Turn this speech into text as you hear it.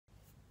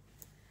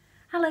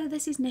Hello,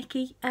 this is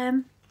Nikki.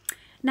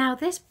 Now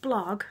this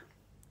blog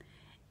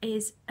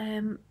is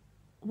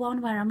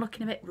one where I'm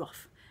looking a bit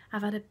rough.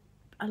 I've had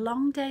a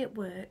long day at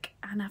work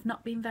and I've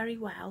not been very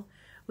well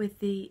with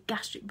the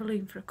gastric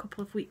balloon for a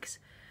couple of weeks.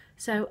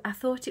 So I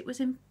thought it was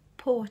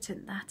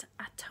important that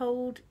I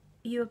told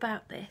you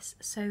about this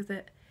so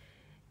that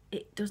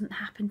it doesn't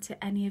happen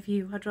to any of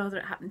you. I'd rather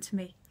it happen to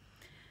me.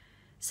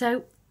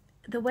 So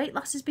the weight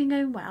loss has been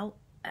going well.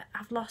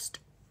 I've lost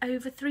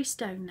over 3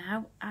 stone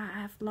now.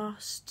 I've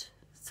lost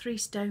 3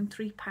 stone,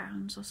 3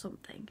 pounds or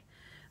something.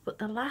 But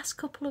the last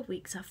couple of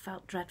weeks I've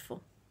felt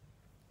dreadful.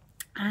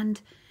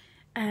 And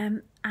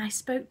I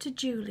spoke to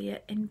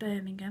Julia in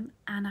Birmingham,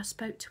 and I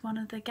spoke to one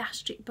of the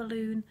gastric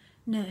balloon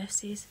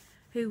nurses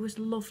who was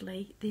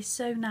lovely. They're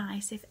so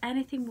nice. If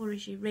anything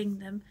worries you, ring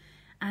them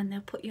and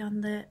they'll put you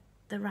on the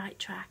right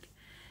track.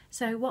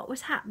 So what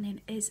was happening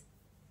is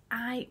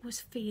I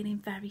was feeling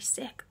very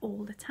sick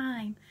all the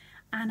time,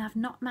 and I've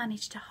not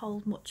managed to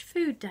hold much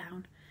food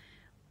down,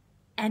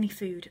 any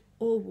food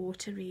or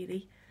water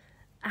really,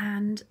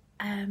 and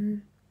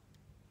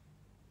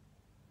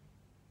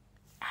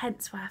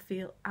hence why I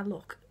feel I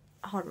look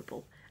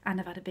horrible and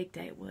I've had a big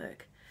day at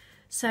work.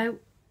 So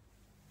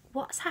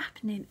what's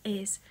happening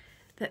is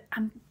that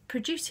I'm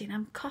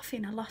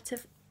coughing a lot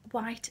of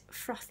white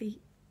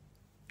frothy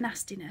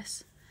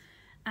nastiness,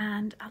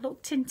 and I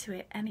looked into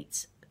it and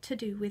it's to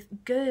do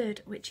with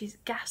GERD, which is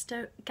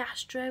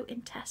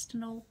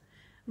gastrointestinal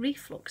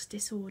reflux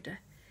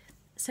disorder.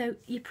 So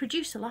you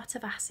produce a lot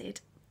of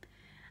acid,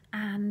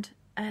 and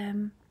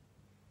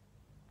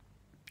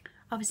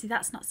obviously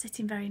that's not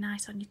sitting very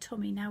nice on your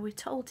tummy. Now we're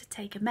told to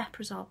take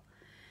omeprazole,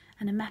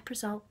 and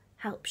omeprazole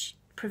helps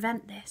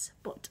prevent this,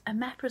 but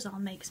omeprazole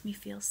makes me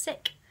feel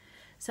sick,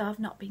 so I've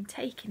not been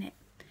taking it.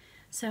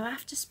 So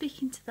after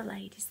speaking to the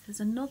ladies, there's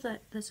an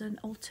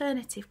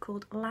alternative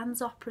called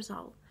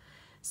lansoprazole.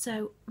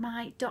 So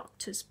my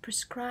doctors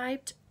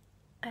prescribed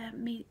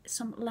me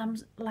some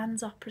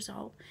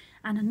lansoprazole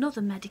and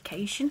another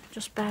medication,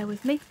 just bear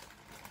with me,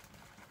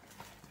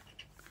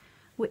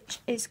 which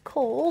is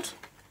called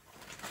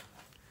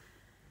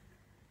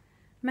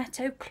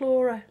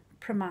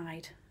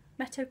metoclopramide,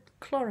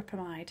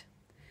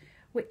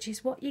 which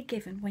is what you're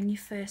given when you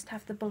first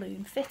have the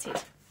balloon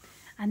fitted,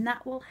 and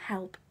that will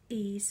help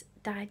ease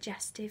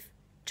digestive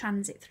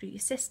transit through your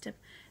system,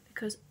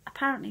 because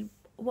apparently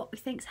what we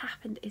think's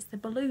happened is the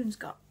balloon's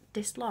got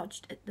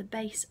dislodged at the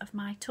base of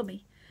my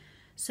tummy,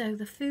 so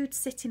the food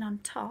sitting on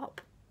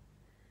top,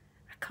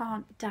 I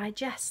can't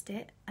digest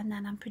it, and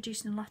then I'm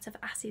producing a lot of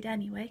acid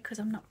anyway because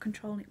I'm not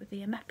controlling it with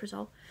the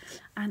omeprazole,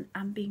 and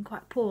I'm being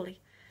quite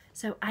poorly.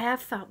 So I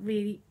have felt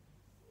really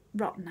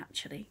rotten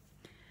actually.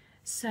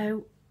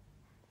 So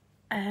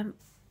I'm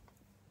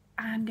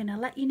going to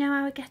let you know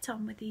how I get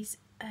on with these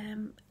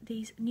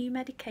new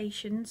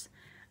medications.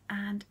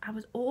 And I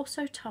was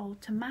also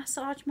told to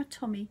massage my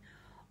tummy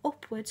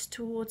upwards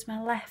towards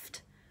my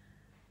left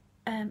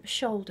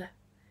shoulder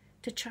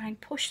to try and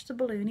push the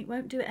balloon. It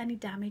won't do it any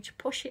damage.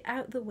 Push it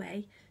out the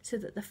way so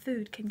that the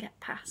food can get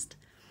past.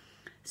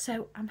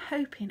 So I'm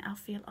hoping I'll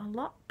feel a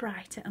lot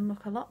brighter and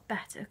look a lot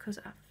better, because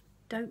I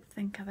don't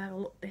think I've ever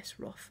looked this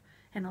rough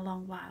in a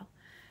long while.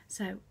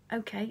 So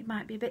okay, it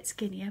might be a bit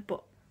skinnier,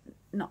 but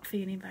not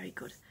feeling very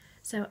good.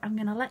 So I'm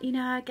going to let you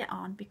know how I get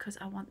on, because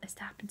I want this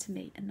to happen to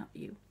me and not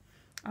you.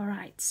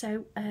 Alright,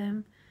 so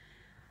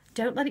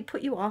don't let it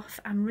put you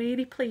off. I'm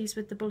really pleased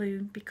with the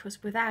balloon,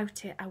 because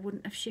without it I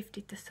wouldn't have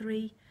shifted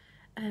the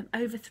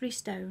over 3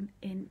 stone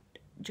in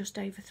just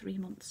over 3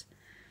 months.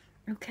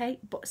 Okay,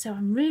 but so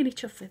I'm really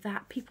chuffed with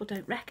that. People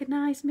don't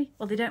recognise me.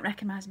 Well, they don't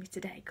recognise me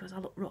today because I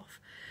look rough,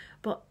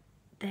 but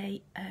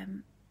they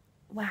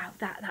wow,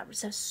 that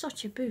was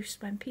such a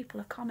boost when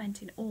people are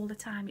commenting all the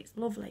time. It's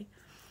lovely.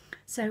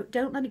 So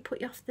don't let it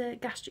put you off the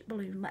gastric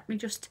balloon. Let me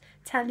just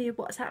tell you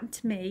what's happened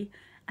to me,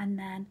 and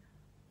then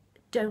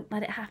don't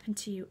let it happen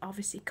to you.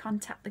 Obviously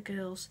contact the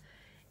girls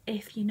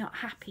if you're not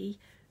happy,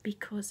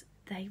 because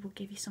they will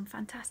give you some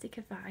fantastic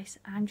advice.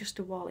 I'm just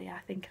a wally. I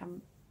think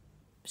I'm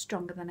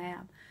stronger than I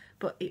am,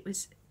 but it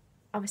was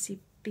obviously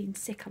being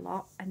sick a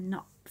lot and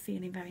not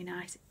feeling very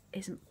nice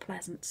isn't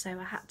pleasant. So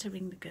I had to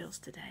ring the girls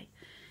today,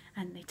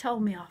 and they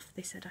told me off.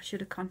 They said I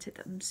should have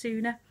contacted them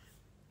sooner,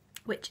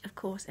 which of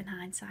course in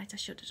hindsight I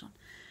should have done.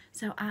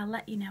 So I'll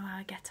let you know how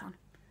I get on.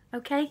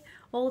 Okay,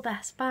 all the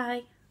best,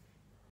 bye.